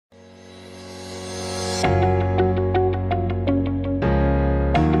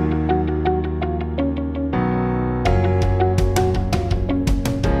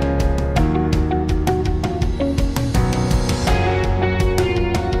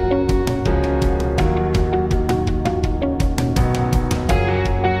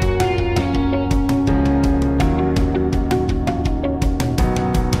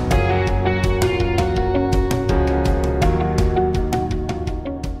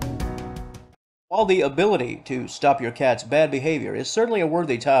While the ability to stop your cat's bad behavior is certainly a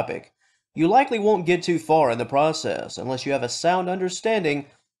worthy topic, you likely won't get too far in the process unless you have a sound understanding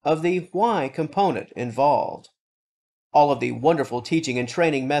of the why component involved. All of the wonderful teaching and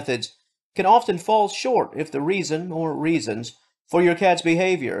training methods can often fall short if the reason or reasons for your cat's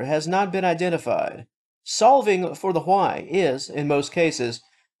behavior has not been identified. Solving for the why is, in most cases,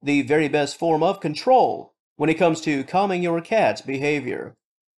 the very best form of control when it comes to calming your cat's behavior.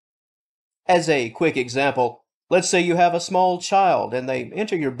 As a quick example, let's say you have a small child and they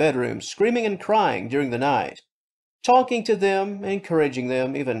enter your bedroom screaming and crying during the night. Talking to them, encouraging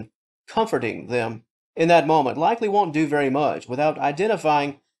them, even comforting them in that moment likely won't do very much without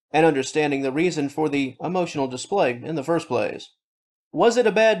identifying and understanding the reason for the emotional display in the first place. Was it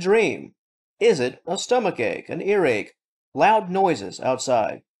a bad dream? Is it a stomachache, an earache, loud noises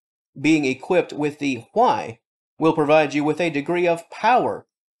outside? Being equipped with the why will provide you with a degree of power,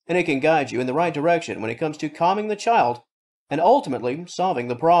 and it can guide you in the right direction when it comes to calming the child and ultimately solving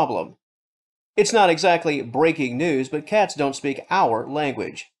the problem. It's not exactly breaking news, but cats don't speak our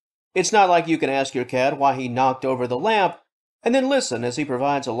language. It's not like you can ask your cat why he knocked over the lamp and then listen as he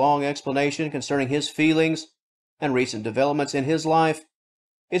provides a long explanation concerning his feelings and recent developments in his life.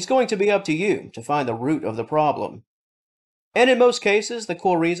 It's going to be up to you to find the root of the problem. And in most cases, the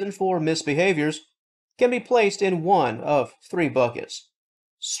core reason for misbehaviors can be placed in one of three buckets: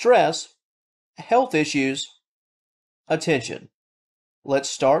 stress, health issues, attention. Let's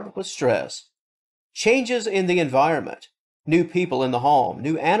start with stress. Changes in the environment, new people in the home,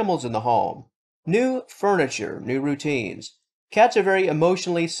 new animals in the home, new furniture, new routines. Cats are very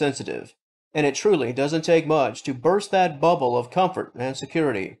emotionally sensitive, and it truly doesn't take much to burst that bubble of comfort and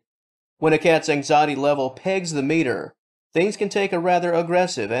security. When a cat's anxiety level pegs the meter, things can take a rather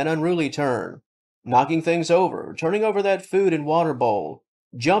aggressive and unruly turn. Knocking things over, turning over that food and water bowl,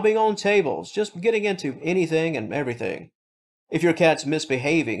 jumping on tables, just getting into anything and everything. If your cat's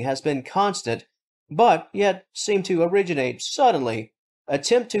misbehaving has been constant, but yet seem to originate suddenly,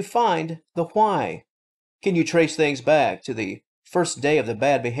 attempt to find the why. Can you trace things back to the first day of the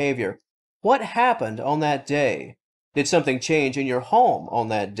bad behavior? What happened on that day? Did something change in your home on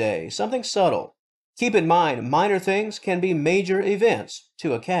that day? Something subtle. Keep in mind, minor things can be major events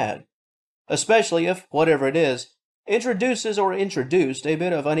to a cat, especially if whatever it is introduces or introduced a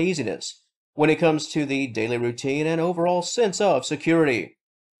bit of uneasiness when it comes to the daily routine and overall sense of security.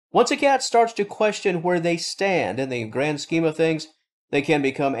 Once a cat starts to question where they stand in the grand scheme of things, they can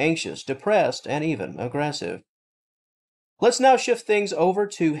become anxious, depressed, and even aggressive. Let's now shift things over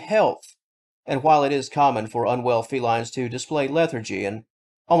to health. And while it is common for unwell felines to display lethargy and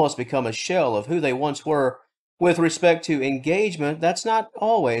almost become a shell of who they once were with respect to engagement, that's not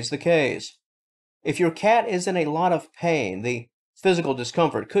always the case. If your cat is in a lot of pain, the physical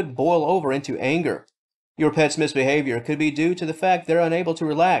discomfort could boil over into anger. Your pet's misbehavior could be due to the fact they're unable to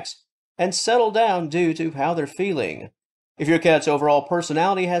relax and settle down due to how they're feeling. If your cat's overall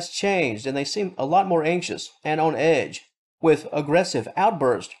personality has changed and they seem a lot more anxious and on edge with aggressive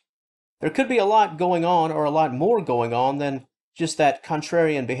outbursts, there could be a lot going on or a lot more going on than just that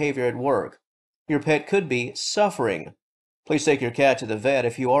contrarian behavior at work. Your pet could be suffering. Please take your cat to the vet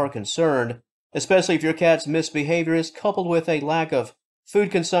if you are concerned, especially if your cat's misbehavior is coupled with a lack of food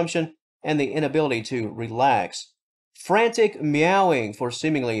consumption and the inability to relax. Frantic meowing for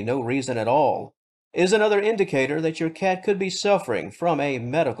seemingly no reason at all is another indicator that your cat could be suffering from a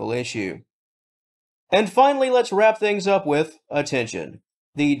medical issue. And finally, let's wrap things up with attention.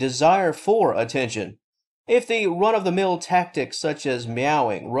 The desire for attention. If the run-of-the-mill tactics such as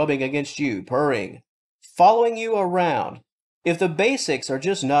meowing, rubbing against you, purring, following you around, if the basics are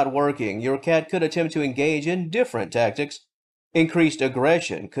just not working, your cat could attempt to engage in different tactics. Increased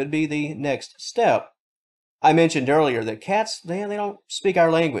aggression could be the next step. I mentioned earlier that cats, they don't speak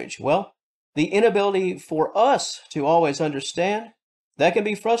our language. Well, the inability for us to always understand, that can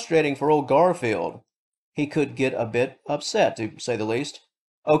be frustrating for old Garfield. He could get a bit upset, to say the least.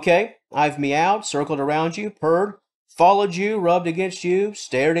 Okay, I've meowed, circled around you, purred, followed you, rubbed against you,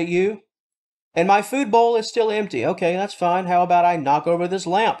 stared at you, and my food bowl is still empty. Okay, that's fine. How about I knock over this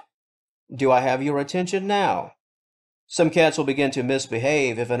lamp? Do I have your attention now? Some cats will begin to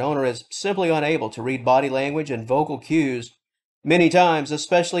misbehave if an owner is simply unable to read body language and vocal cues. Many times,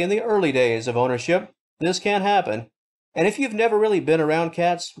 especially in the early days of ownership, this can happen. And if you've never really been around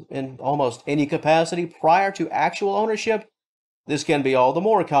cats in almost any capacity prior to actual ownership, this can be all the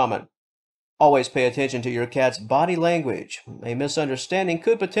more common. Always pay attention to your cat's body language. A misunderstanding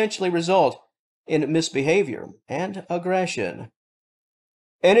could potentially result in misbehavior and aggression.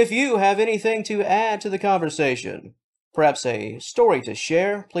 And if you have anything to add to the conversation, perhaps a story to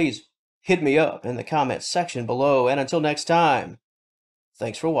share, please hit me up in the comments section below. And until next time,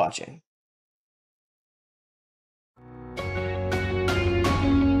 thanks for watching.